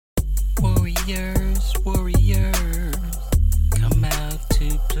Warriors, come out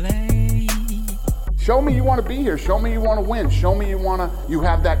to play. Show me you want to be here. Show me you want to win. Show me you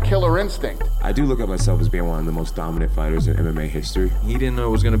have that killer instinct. I do look at myself as being one of the most dominant fighters in MMA history. He didn't know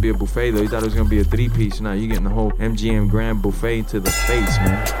it was going to be a buffet, though. He thought it was going to be a three-piece. Now you're getting the whole MGM Grand Buffet to the face,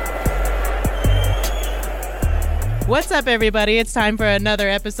 man. What's up, everybody? It's time for another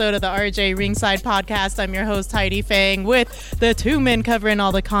episode of the RJ Ringside Podcast. I'm your host, Heidi Fang, with the two men covering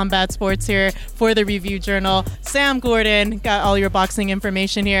all the combat sports here for the Review Journal. Sam Gordon, got all your boxing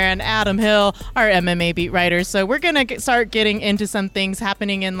information here, and Adam Hill, our MMA beat writer. So we're going to start getting into some things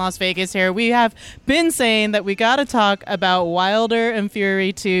happening in Las Vegas here. We have been saying that we got to talk about Wilder and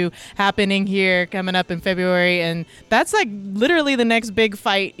Fury 2 happening here coming up in February, and that's like literally the next big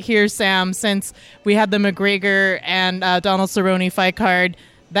fight here, Sam, since we had the McGregor and Donald Cerrone fight card.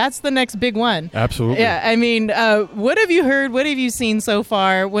 That's the next big one. Absolutely. Yeah, I mean, what have you heard? What have you seen so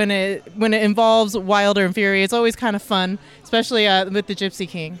far when it involves Wilder and Fury? It's always kind of fun, especially with the Gypsy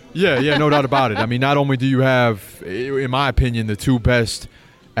King. Yeah, no doubt about it. I mean, not only do you have, in my opinion, the two best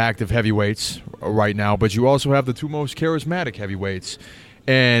active heavyweights right now, but you also have the two most charismatic heavyweights.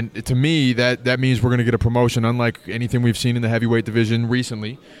 And to me, that means we're going to get a promotion unlike anything we've seen in the heavyweight division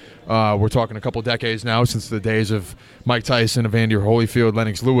recently. We're talking a couple decades now, since the days of Mike Tyson, Evander Holyfield,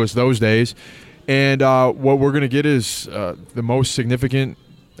 Lennox Lewis, those days. And what we're going to get is the most significant.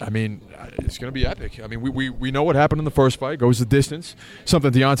 I mean, it's going to be epic. I mean, we know what happened in the first fight. Goes the distance,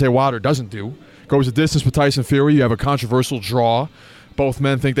 something Deontay Wilder doesn't do. Goes the distance with Tyson Fury. You have a controversial draw. Both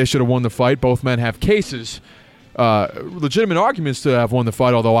men think they should have won the fight. Both men have cases. Legitimate arguments to have won the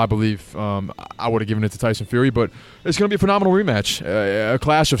fight, although I believe I would have given it to Tyson Fury. But it's going to be a phenomenal rematch, a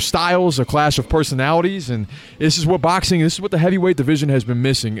clash of styles, a clash of personalities, and this is what the heavyweight division has been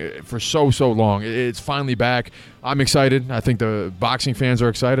missing for so long. It's finally back. I'm excited. I think the boxing fans are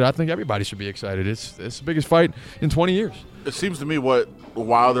excited. I think everybody should be excited. It's the biggest fight in 20 years. It seems to me what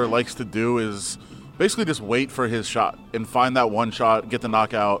Wilder likes to do is basically just wait for his shot and find that one shot, get the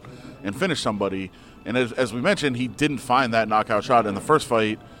knockout, and finish somebody. And as we mentioned, he didn't find that knockout shot in the first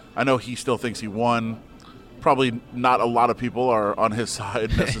fight. I know he still thinks he won. Probably not a lot of people are on his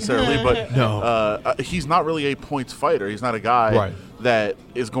side necessarily, but no. He's not really a points fighter. He's not a guy that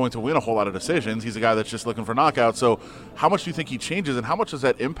is going to win a whole lot of decisions. He's a guy that's just looking for knockouts. So how much do you think he changes, and how much does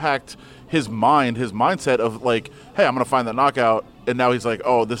that impact his mindset of like, hey, I'm going to find that knockout, and now he's like,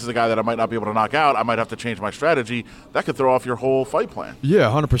 oh, this is a guy that I might not be able to knock out. I might have to change my strategy. That could throw off your whole fight plan. Yeah,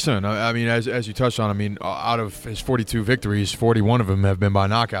 100%. I mean, as you touched on, I mean, out of his 42 victories, 41 of them have been by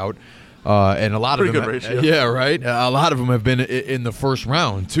knockout. And a lot Pretty of them, good ratio. Yeah, right. A lot of them have been in the first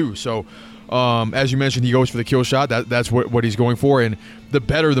round too. So, as you mentioned, he goes for the kill shot. That's what he's going for. And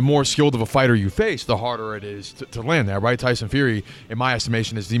the more skilled of a fighter you face, the harder it is to land that. Right? Tyson Fury, in my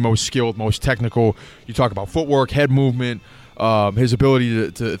estimation, is the most skilled, most technical. You talk about footwork, head movement. His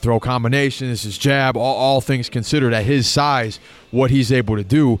ability to throw combinations, his jab, all things considered, at his size, what he's able to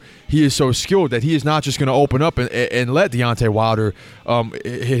do, he is so skilled that he is not just going to open up and let Deontay Wilder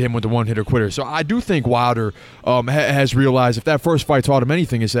hit him with the one-hitter quitter. So I do think Wilder has realized, if that first fight taught him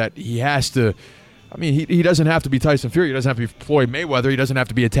anything, is that he has to – I mean, he doesn't have to be Tyson Fury. He doesn't have to be Floyd Mayweather. He doesn't have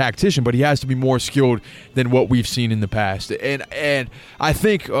to be a tactician, but he has to be more skilled than what we've seen in the past. And I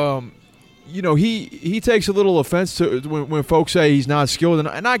think you know, he takes a little offense to when folks say he's not skilled,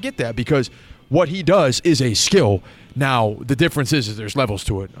 and I get that, because what he does is a skill. Now, the difference is there's levels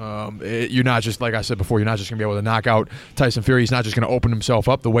to it. You're not just, like I said before, you're not just going to be able to knock out Tyson Fury. He's not just going to open himself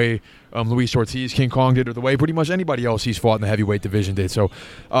up the way Luis Ortiz, King Kong did, or the way pretty much anybody else he's fought in the heavyweight division did. So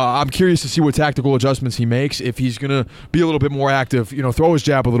I'm curious to see what tactical adjustments he makes. If he's going to be a little bit more active, you know, throw his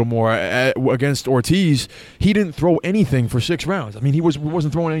jab a little more. Against Ortiz, he didn't throw anything for 6 rounds. I mean, he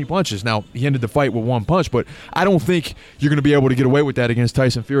wasn't throwing any punches. Now, he ended the fight with 1 punch, but I don't think you're going to be able to get away with that against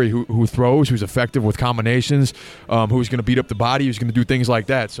Tyson Fury, who throws, who's effective with combinations, who's going to beat up the body, who's going to do things like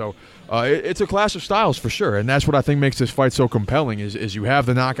that. So it's a clash of styles for sure, and that's what I think makes this fight so compelling is you have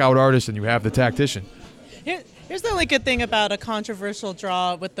the knockout artist and you have the tactician. Here's the only good thing about a controversial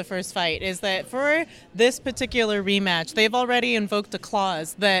draw with the first fight is that for this particular rematch, they've already invoked a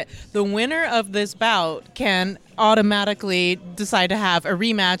clause that the winner of this bout can automatically decide to have a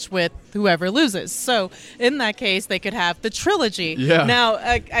rematch with whoever loses. So in that case, they could have the trilogy. Yeah. Now,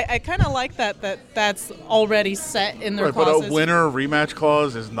 I kind of like that's already set in their clauses. But a winner rematch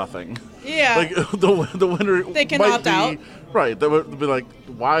clause is nothing. Yeah. Like the winner, they can might opt out. Right. That would be like,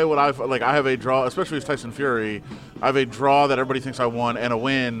 why would I have a draw, especially with Tyson Fury, I have a draw that everybody thinks I won and a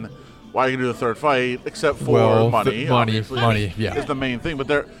win. Why you can do the third fight, except for money. Money, yeah, is the main thing.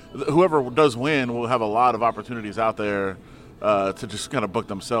 But whoever does win will have a lot of opportunities out there to just kind of book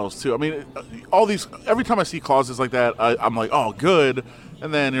themselves too. I mean, every time I see clauses like that, I'm like, oh, good.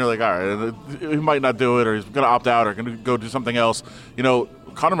 And then you're like, all right, he might not do it, or he's going to opt out, or going to go do something else. You know,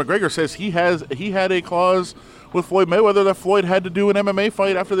 Conor McGregor says he had a clause with Floyd Mayweather that Floyd had to do an MMA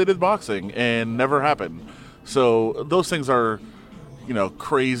fight after they did boxing, and never happened. So those things are, you know,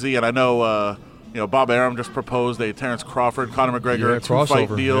 crazy. And I know, Bob Arum just proposed a Terrence Crawford, Conor McGregor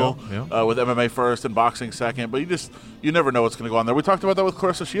two-fight deal with MMA first and boxing second. But you never know what's going to go on there. We talked about that with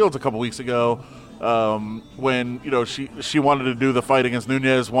Clarissa Shields a couple weeks ago when, you know, she wanted to do the fight against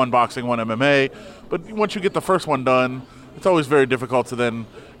Nunes, one boxing, one MMA. But once you get the first one done, it's always very difficult to then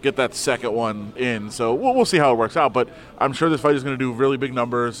get that second one in. So we'll see how it works out. But I'm sure this fight is going to do really big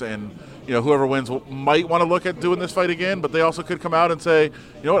numbers, and you know, whoever wins might want to look at doing this fight again. But they also could come out and say,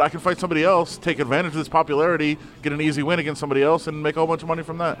 you know what, I can fight somebody else, take advantage of this popularity, get an easy win against somebody else, and make a whole bunch of money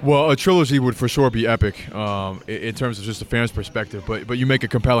from that. Well, a trilogy would for sure be epic in terms of just a fan's perspective. But you make a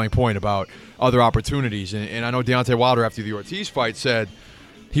compelling point about other opportunities. And I know Deontay Wilder, after the Ortiz fight, said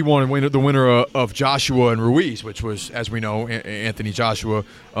he wanted the winner of Joshua and Ruiz, which was, as we know, Anthony Joshua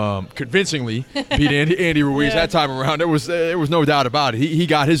convincingly beat Andy Ruiz that time around. There was no doubt about it. He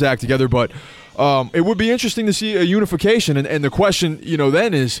got his act together, but it would be interesting to see a unification. And the question, you know,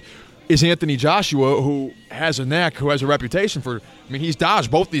 then is Anthony Joshua, who has a knack, who has a reputation for, I mean, he's dodged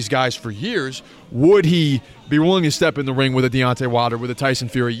both these guys for years. Would he be willing to step in the ring with a Deontay Wilder, with a Tyson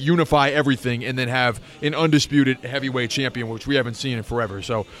Fury, unify everything, and then have an undisputed heavyweight champion, which we haven't seen in forever?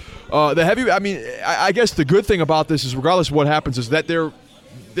 So I guess the good thing about this is, regardless of what happens, is that there's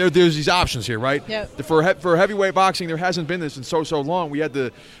these options here, right? Yep. For heavyweight boxing, there hasn't been this in so long. We had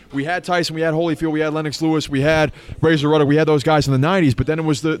Tyson, we had Holyfield, we had Lennox Lewis, we had Razor Ruddock, we had those guys in the 90s, but then it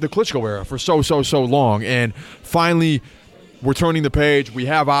was the Klitschko era for so long. And finally, we're turning the page. We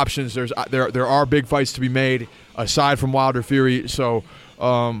have options. There are big fights to be made aside from Wilder Fury. So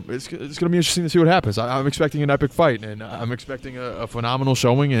it's going to be interesting to see what happens. I'm expecting an epic fight, and I'm expecting a phenomenal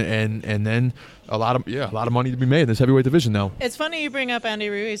showing, and then a lot of money to be made in this heavyweight division now. It's funny you bring up Andy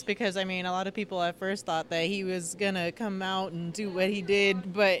Ruiz, because I mean, a lot of people at first thought that he was gonna come out and do what he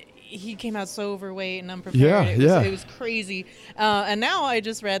did, but he came out so overweight and unprepared. It was crazy. And now I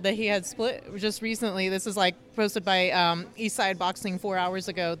just read that he had split just recently. This is like posted by Eastside Boxing 4 hours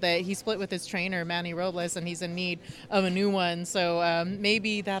ago, that he split with his trainer, Manny Robles, and he's in need of a new one. So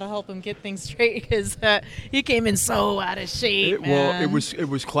maybe that'll help him get things straight, because he came in so out of shape. Well, it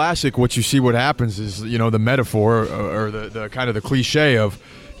was classic. What you see, what happens is, you know, the metaphor or the kind of the cliche of,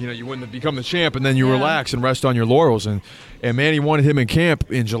 you know, you win become the champ, and then you relax and rest on your laurels. And Manny wanted him in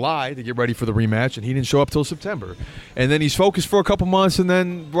camp in July to get ready for the rematch, and he didn't show up till September. And then he's focused for a couple months, and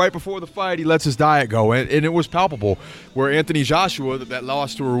then right before the fight, he lets his diet go. And it was palpable. Where Anthony Joshua, that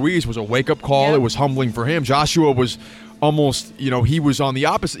loss to Ruiz, was a wake-up call. Yep. It was humbling for him. Joshua was almost, you know, he was on the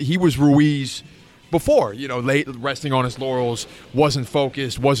opposite. He was Ruiz before, you know, late, resting on his laurels, wasn't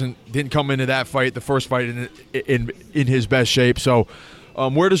focused, didn't come into that fight, the first fight, in his best shape. So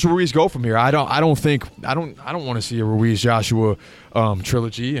where does Ruiz go from here? I don't want to see a Ruiz Joshua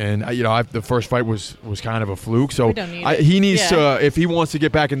trilogy. And you know, the first fight was kind of a fluke. So he needs to, if he wants to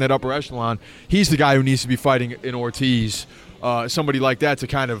get back in that upper echelon, he's the guy who needs to be fighting in Ortiz. Somebody like that to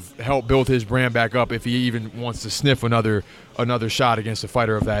kind of help build his brand back up, if he even wants to sniff another shot against a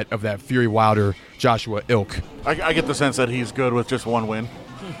fighter of that Fury Wilder Joshua ilk. I get the sense that he's good with just one win.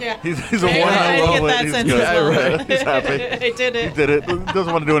 Yeah. He's a one win. He's good. Right. He's happy. He did it. He did it.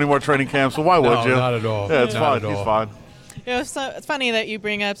 Doesn't want to do any more training camps, so why would you? Not at all. Yeah, it's fine. He's fine. You know, so it's funny that you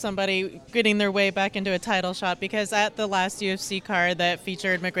bring up somebody getting their way back into a title shot, because at the last UFC card that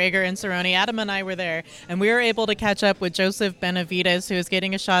featured McGregor and Cerrone, Adam and I were there, and we were able to catch up with Joseph Benavidez, who is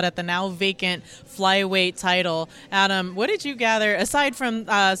getting a shot at the now vacant flyweight title. Adam, what did you gather, aside from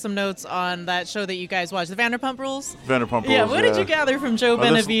some notes on that show that you guys watched, the Vanderpump Rules? Vanderpump Rules, yeah. What did you gather from Joe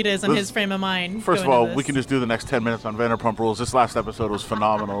Benavidez and his frame of mind? First of all, we can just do the next 10 minutes on Vanderpump Rules. This last episode was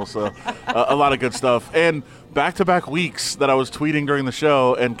phenomenal, so a lot of good stuff. And back-to-back weeks that I was tweeting during the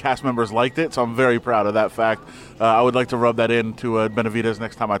show, and cast members liked it, so I'm very proud of that fact. I would like to rub that into Benavidez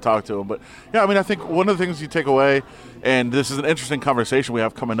next time I talk to him. But, yeah, I mean, I think one of the things you take away, and this is an interesting conversation we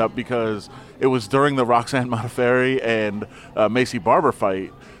have coming up, because it was during the Roxanne Modafferi and Macy Barber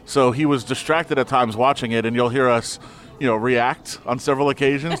fight, so he was distracted at times watching it, and you'll hear us, you know, react on several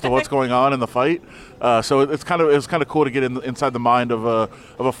occasions to what's going on in the fight. So it's kind of cool to get inside the mind of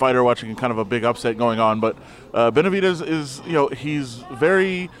a fighter watching kind of a big upset going on. But Benavidez is, you know, he's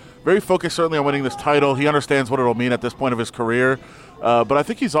very, very focused certainly on winning this title. He understands what it'll mean at this point of his career. But I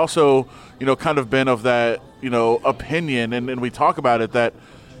think he's also, you know, kind of been of that, you know, opinion, and we talk about it, that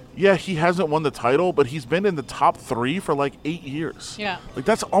yeah, he hasn't won the title, but he's been in the top 3 for like 8 years. Yeah. Like,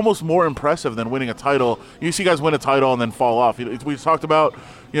 that's almost more impressive than winning a title. You see guys win a title and then fall off. We talked about,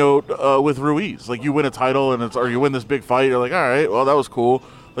 with Ruiz. Like, you win a title or you win this big fight, you're like, all right, well, that was cool.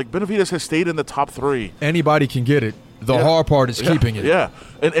 Like, Benavidez has stayed in the top 3. Anybody can get it. The hard part is keeping it. Yeah,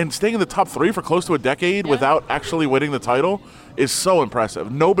 and staying in the top 3 for close to a decade without actually winning the title is so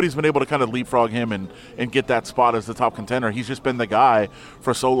impressive. Nobody's been able to kind of leapfrog him and get that spot as the top contender. He's just been the guy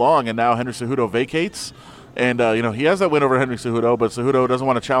for so long, and now Henry Cejudo vacates. And, he has that win over Henry Cejudo, but Cejudo doesn't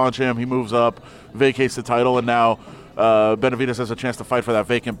want to challenge him. He moves up, vacates the title, and now Benavidez has a chance to fight for that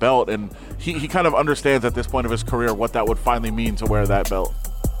vacant belt. And he kind of understands at this point of his career what that would finally mean to wear that belt.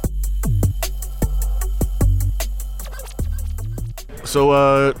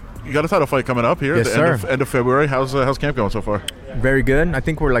 So you got a title fight coming up here yes, at the end of February. How's camp going so far? Very good. I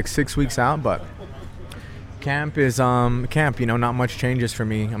think we're like 6 weeks out, but camp is not much changes for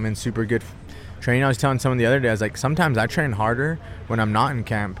me. I'm in super good training. I was telling someone the other day, I was like, sometimes I train harder when I'm not in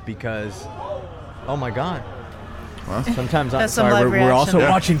camp because, oh my God. Huh? Sometimes we're also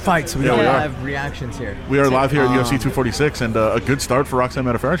watching fights. We we have reactions here. We are live here at UFC 246, and a good start for Roxanne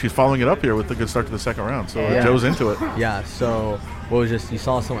Modafferi. She's following it up here with a good start to the second round. So Joe's into it. Yeah. So you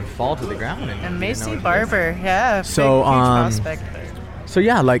saw someone fall to the ground and Macy Barber. Yeah. So huge prospect. So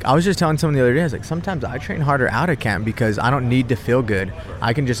yeah, like I was just telling someone the other day, I was like, sometimes I train harder out of camp because I don't need to feel good.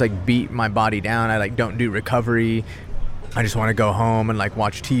 I can just like beat my body down. I don't do recovery. I just want to go home and like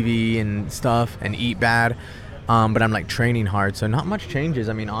watch TV and stuff and eat bad. But I'm like training hard, so not much changes.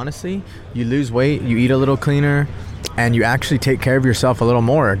 I mean, honestly, you lose weight, you eat a little cleaner, and you actually take care of yourself a little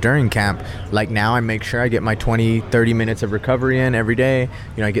more during camp. Like now I make sure I get my 20-30 minutes of recovery in every day.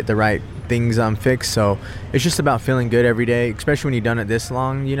 I get the right things fixed. So it's just about feeling good every day, especially when you've done it this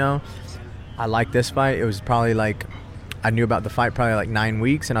long. I like this fight. It was probably like I knew about the fight probably like 9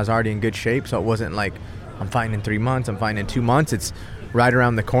 weeks, and I was already in good shape. So it wasn't like I'm fighting in 3 months, I'm fighting in 2 months. It's right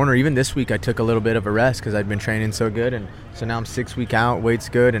around the corner. Even this week I took a little bit of a rest because I'd been training so good, and so now I'm 6 weeks out, weight's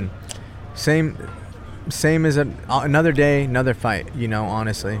good, and same as another day, another fight,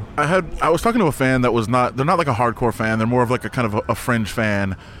 honestly. I was talking to a fan that they're not like a hardcore fan, they're more of like a kind of a fringe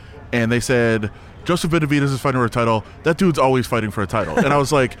fan, and they said Joseph Benavidez is fighting for a title. That dude's always fighting for a title. And I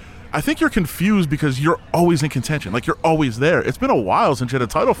was like, I think you're confused because you're always in contention. Like, you're always there. It's been a while since you had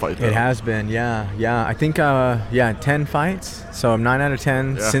a title fight, though. It has been, yeah. I think, 10 fights. So I'm 9 out of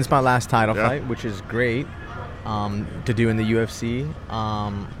 10 since my last title fight, which is great to do in the UFC.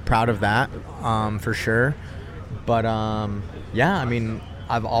 Proud of that, for sure. But, I mean,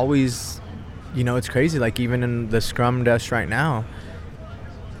 I've always, it's crazy. Like, even in the scrum desk right now,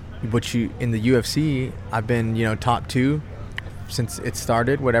 in the UFC, I've been, top 2 since it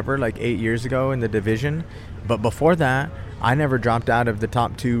started, like 8 years ago in the division. But before that, I never dropped out of the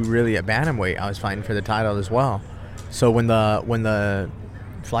top 2 really at bantamweight. I was fighting for the title as well. So when the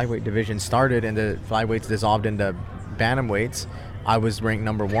flyweight division started and the flyweights dissolved into bantamweights, I was ranked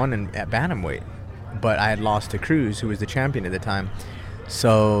number 1 at bantamweight. But I had lost to Cruz, who was the champion at the time.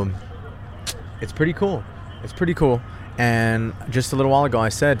 So it's pretty cool. And just a little while ago,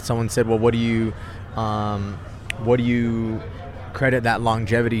 someone said, well, what do you credit that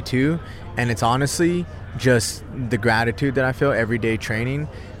longevity to? And it's honestly just the gratitude that I feel every day training,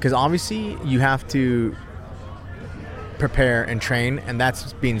 because obviously you have to prepare and train, and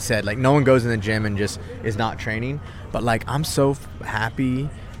that's being said, like no one goes in the gym and just is not training, but like I'm so happy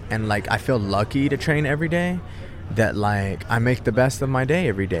and like I feel lucky to train every day that like I make the best of my day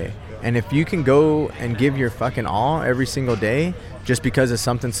every day. And if you can go and give your fucking all every single day just because of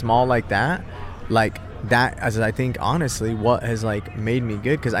something small like that, like that, as I think honestly what has like made me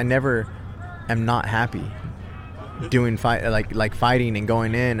good, because I never am not happy doing like fighting and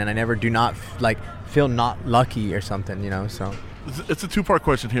going in, and I never do not like feel not lucky or something, so it's a 2-part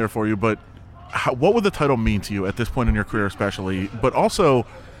question here for you. But what would the title mean to you at this point in your career especially? But also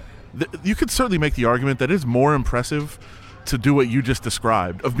you could certainly make the argument that it's more impressive to do what you just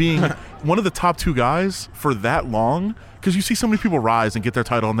described, of being one of the top 2 guys for that long, because you see so many people rise and get their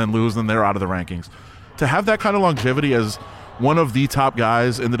title and then lose and they're out of the rankings. To have that kind of longevity as one of the top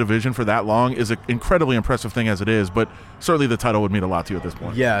guys in the division for that long is an incredibly impressive thing as it is, but certainly the title would mean a lot to you at this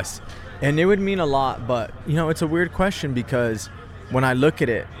point. Yes, and it would mean a lot, but it's a weird question, because when I look at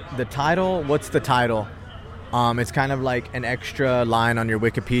it, the title, what's the title? It's kind of like an extra line on your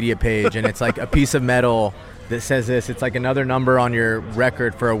Wikipedia page, and it's like a piece of metal that says this. It's like another number on your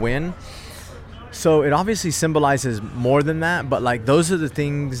record for a win. So it obviously symbolizes more than that, but like those are the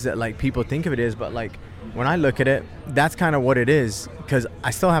things that like people think of it as. But like when I look at it, that's kind of what it is, because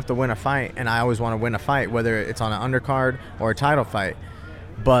I still have to win a fight, and I always want to win a fight, whether it's on an undercard or a title fight.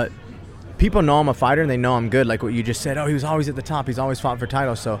 but people know I'm a fighter and they know I'm good. Like what you just said, oh, he was always at the top. He's always fought for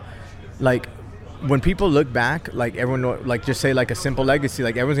titles. So, like, when people look back, like everyone, like just say like a simple legacy,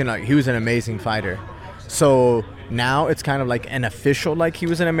 like everyone's gonna like, he was an amazing fighter. So now it's kind of like an official, like he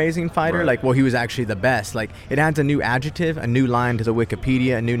was an amazing fighter. Right. Like, well, he was actually the best. Like it adds a new adjective, a new line to the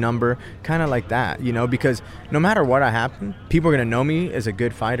Wikipedia, a new number, kind of like that, you know, because no matter what happened, people are going to know me as a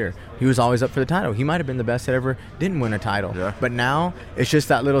good fighter. He was always up for the title. He might have been the best that ever didn't win a title. Yeah. But now it's just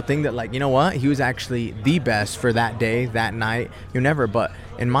that little thing that like, you know what? He was actually the best for that day, that night. You'll never, but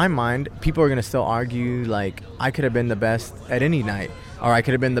in my mind, people are going to still argue like I could have been the best at any night. Or I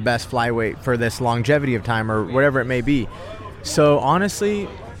could have been the best flyweight for this longevity of time or whatever it may be. So honestly,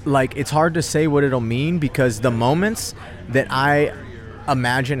 like it's hard to say what it'll mean because the moments that I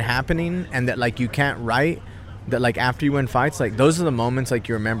imagine happening and that like you can't write, that like after you win fights, like those are the moments like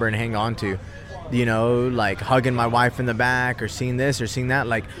you remember and hang on to. You know, like hugging my wife in the back or seeing this or seeing that,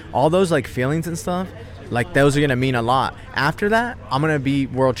 like all those like feelings and stuff, like those are going to mean a lot. After that, I'm going to be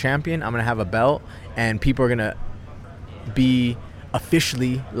world champion. I'm going to have a belt and people are going to be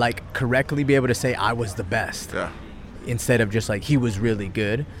officially like correctly be able to say I was the best instead of just like he was really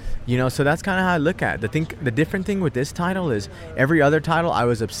good, you know. So that's kind of how I look at it. The different thing with this title is every other title I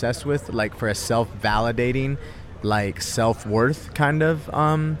was obsessed with like for a self-validating like self-worth kind of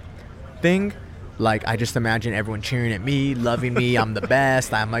thing. Like I just imagine everyone cheering at me, loving me, I'm the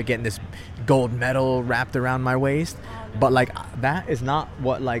best, I might get this gold medal wrapped around my waist, but like that is not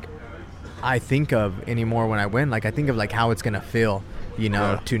what like I think of anymore when I win. Like I think of like how it's gonna feel, you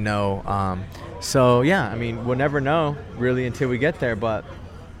know, to know. So yeah, I mean, we'll never know really until we get there. But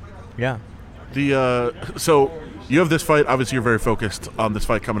yeah. So you have this fight. Obviously, you're very focused on this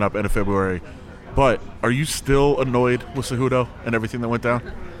fight coming up end of February. But are you still annoyed with Cejudo and everything that went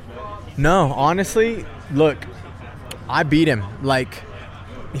down? No, honestly, look, I beat him. Like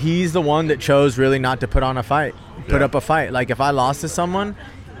he's the one that chose really not to put on a fight, put up a fight. Like if I lost to someone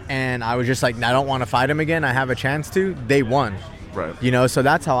and I was just like, I don't want to fight him again, I have a chance to, they won. Right. You know, so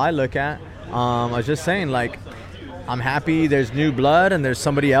that's how I look at. I was just saying, like, I'm happy there's new blood and there's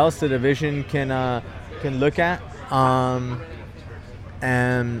somebody else the division can look at.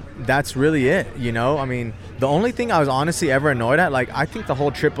 And that's really it, you know? I mean, the only thing I was honestly ever annoyed at, like, I think the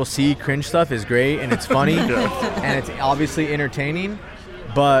whole Triple C cringe stuff is great and it's funny and it's obviously entertaining.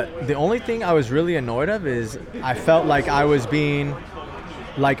 But the only thing I was really annoyed of is I felt like I was being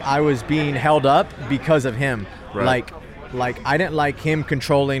held up because of him. Right. Like I didn't like him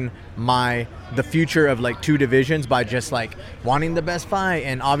controlling the future of like two divisions by just like wanting the best fight,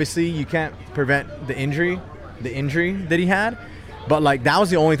 and obviously you can't prevent the injury that he had, but like that was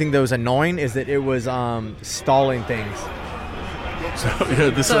the only thing that was annoying, is that it was stalling things.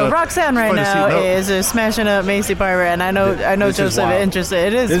 So Roxanne right now is smashing up Macy Barber, and I know Joseph is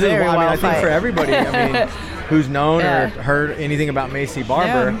interested. It is very wild. I think for everybody, I mean, who's known or heard anything about Macy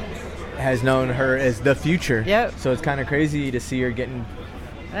Barber has known her as the future. Yep. So it's kind of crazy to see her getting.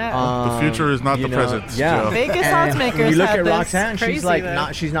 The future is not the present. Yeah. Vegas odds makers. When you look at this Roxanne, crazy, she's like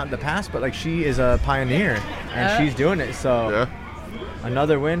though. she's not the past, but like she is a pioneer and she's doing it. So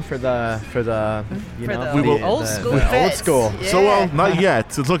another win for the old school. Old school. Yeah. So not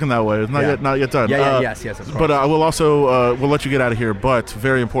yet. It's looking that way. It's not yet done. Yes, of course. But I will also we'll let you get out of here. But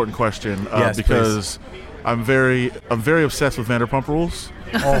very important question because please. I'm very obsessed with Vanderpump Rules.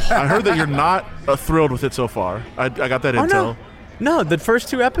 I heard that you're not thrilled with it so far. I got that intel. No, the first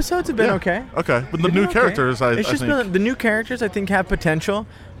 2 episodes have been okay. Okay, but the new characters, I think. The new characters, I think, have potential.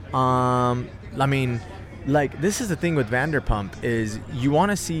 I mean, like, this is the thing with Vanderpump is you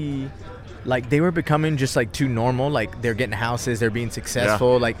want to see, like, they were becoming just, like, too normal. Like, they're getting houses, they're being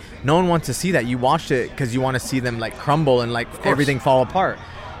successful. Like, no one wants to see that. You watched it because you want to see them, like, crumble and, like, everything fall apart.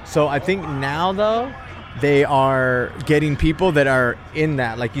 So I think now, though, they are getting people that are in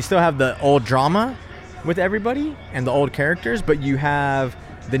that. Like, you still have the old drama with everybody and the old characters, but you have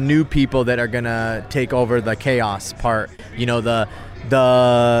the new people that are gonna take over the chaos part. You know, the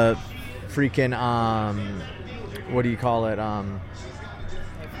freaking what do you call it?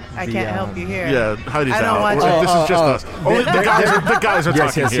 I can't help you here. Yeah, Heidi's I don't out. watch This is just us. Only the guys are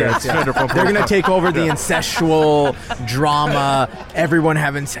talking here. Yes. They're going to take over the incestual drama, everyone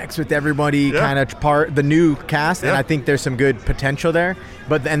having sex with everybody kind of part, the new cast, and I think there's some good potential there.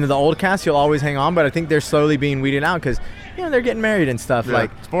 But the end of the old cast, you'll always hang on, but I think they're slowly being weeded out because, you know, they're getting married and stuff. Yeah,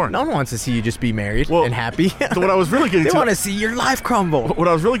 like, it's boring. No one wants to see you just be married and happy. So what I was really getting they to... want to see your life crumble. What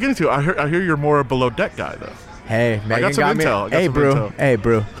I was really getting to, I hear you're more a below deck guy, though. Hey, Megan got me. Hey, bro.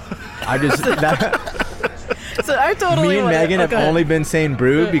 I just So I totally. Me and Megan have only been saying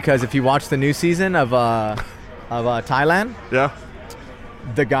brood because if you watch the new season of Thailand,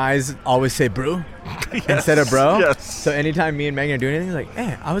 the guys always say bro instead of bro. Yes. So anytime me and Megan are doing anything, like,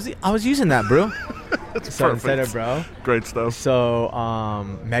 hey, I was using that, bro. That's So perfect. instead of bro. Great stuff. So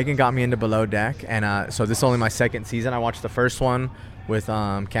Megan got me into Below Deck, and so this is only my second season. I watched the first one with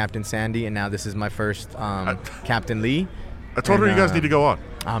Captain Sandy, and now this is my first Captain Lee. I told her you guys need to go on.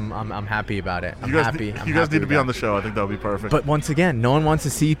 I'm happy about it. You guys need to be on the show. I think that would be perfect. But once again, no one wants to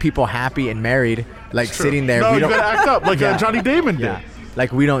see people happy and married, like sitting there. No, we you don't, gotta act up like Johnny Damon did. Yeah.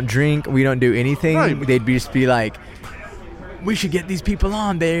 Like, we don't drink, we don't do anything. Right. They'd just be like, we should get these people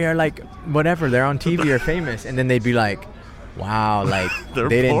on. They are like, whatever, they're on TV or famous. And then they'd be like, wow, like, They're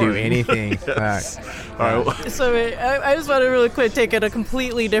they didn't do boring. anything. Yes. All right. So I just want to really quick take it a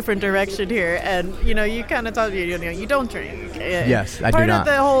completely different direction here, and you kind of told you don't drink. Yes, I do Part not. of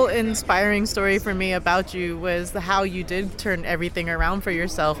the whole inspiring story for me about you was how you did turn everything around for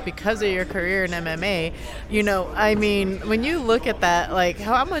yourself because of your career in MMA. I mean, when you look at that, like,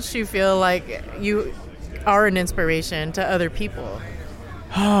 how much do you feel like you are an inspiration to other people?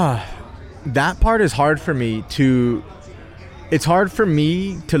 That part is hard for me to... It's hard for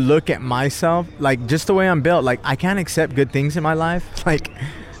me to look at myself, like, just the way I'm built. Like, I can't accept good things in my life.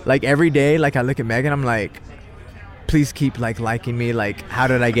 Like every day, like, I look at Megan, I'm like, please keep, like, liking me. Like, how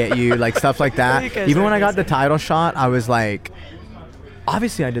did I get you? Like, stuff like that. Even when I got the title shot, I was like,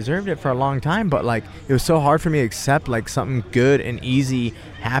 obviously I deserved it for a long time, but, like, it was so hard for me to accept, like, something good and easy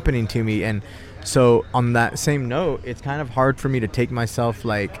happening to me. And so on that same note, it's kind of hard for me to take myself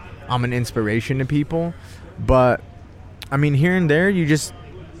like I'm an inspiration to people. But I mean, here and there, you just,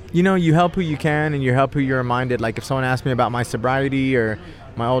 you help who you can, and you help who you're reminded. Like, if someone asks me about my sobriety or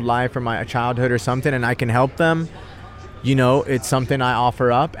my old life or my childhood or something, and I can help them, it's something I offer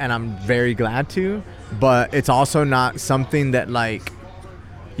up, and I'm very glad to. But it's also not something that, like,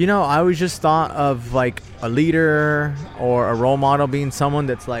 I always just thought of, like, a leader or a role model being someone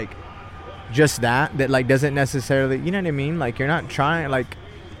that's, like, just that, like, doesn't necessarily, you know what I mean? Like, you're not trying, like,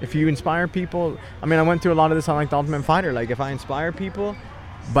 if you inspire people, I mean, I went through a lot of this on, like, The Ultimate Fighter. Like, if I inspire people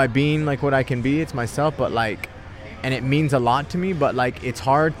by being, like, what I can be, it's myself, but, like, and it means a lot to me, but, like, it's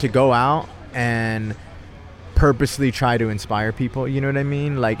hard to go out and purposely try to inspire people, you know what I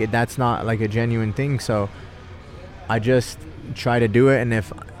mean? Like, that's not, like, a genuine thing, so I just try to do it, and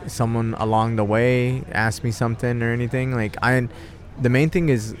if someone along the way asks me something or anything, like, the main thing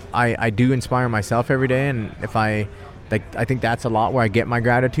is I do inspire myself every day, and if I think that's a lot where I get my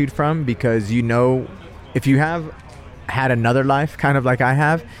gratitude from, because if you have had another life kind of like I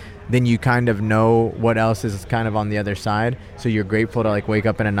have, then you kind of know what else is kind of on the other side. So you're grateful to, like, wake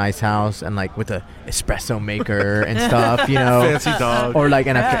up in a nice house and, like, with a espresso maker and stuff, Fancy dog. or like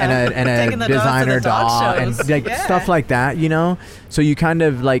and Taking a the dog to designer the dog dog shows. and, like, stuff like that, So you kind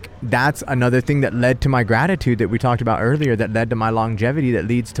of, like, that's another thing that led to my gratitude that we talked about earlier, that led to my longevity, that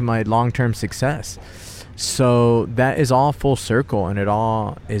leads to my long-term success. So that is all full circle, and it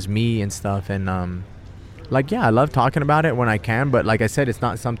all is me and stuff. And like, I love talking about it when I can, but like I said, it's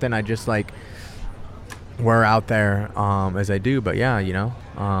not something I just, like, wear out there as I do. But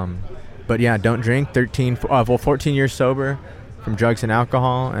but yeah, don't drink. 14 years sober from drugs and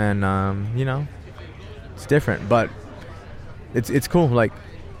alcohol, and it's different, but it's cool. Like,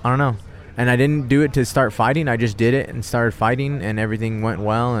 I don't know, and I didn't do it to start fighting. I just did it and started fighting, and everything went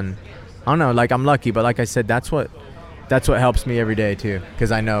well. And I don't know, like, I'm lucky, but like I said, that's what helps me every day too,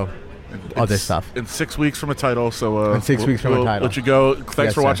 because I know other stuff. In 6 weeks from a title, so in 6 weeks from a title. Let you go.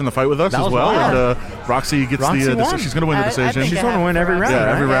 Thanks for watching the fight with us as well. Fun. And Roxy gets Roxy the won. decision. She's going to win the decision. She's going to win every round.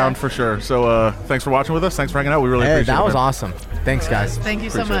 Yeah, every right? round for sure. So thanks for watching with us. Thanks for hanging out. We really appreciate it. That was man. awesome. Thanks, guys. Thank you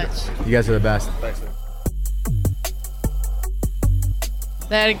so much. You guys are the best. Thanks.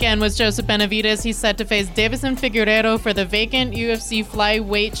 That again was Joseph Benavidez. He's set to face Deiveson Figueiredo for the vacant UFC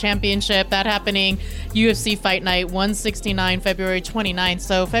Flyweight Championship. That happening UFC Fight Night 169, February 29th.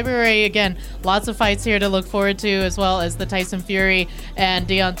 So February, again, lots of fights here to look forward to, as well as the Tyson Fury and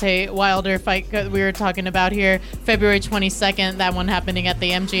Deontay Wilder fight we were talking about here. February 22nd, that one happening at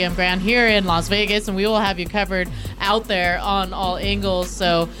the MGM Grand here in Las Vegas, and we will have you covered out there on all angles.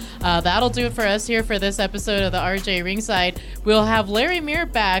 So that'll do it for us here for this episode of the RJ Ringside. We'll have Larry Mir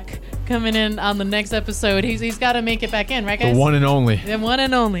back coming in on the next episode. He's got to make it back in, right, guys? The one and only. The one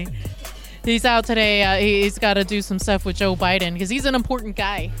and only. He's out today. He's got to do some stuff with Joe Biden because he's an important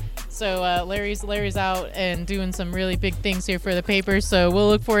guy. So Larry's out and doing some really big things here for the paper. So we'll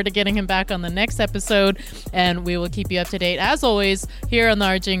look forward to getting him back on the next episode, and we will keep you up to date as always here on the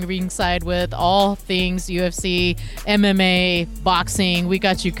RJ Ringside with all things UFC, MMA, boxing. We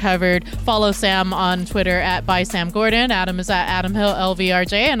got you covered. Follow Sam on Twitter at @BySamGordon. Adam is at Adam Hill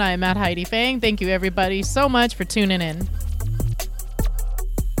LVRJ, and I am at Heidi Fang. Thank you everybody so much for tuning in.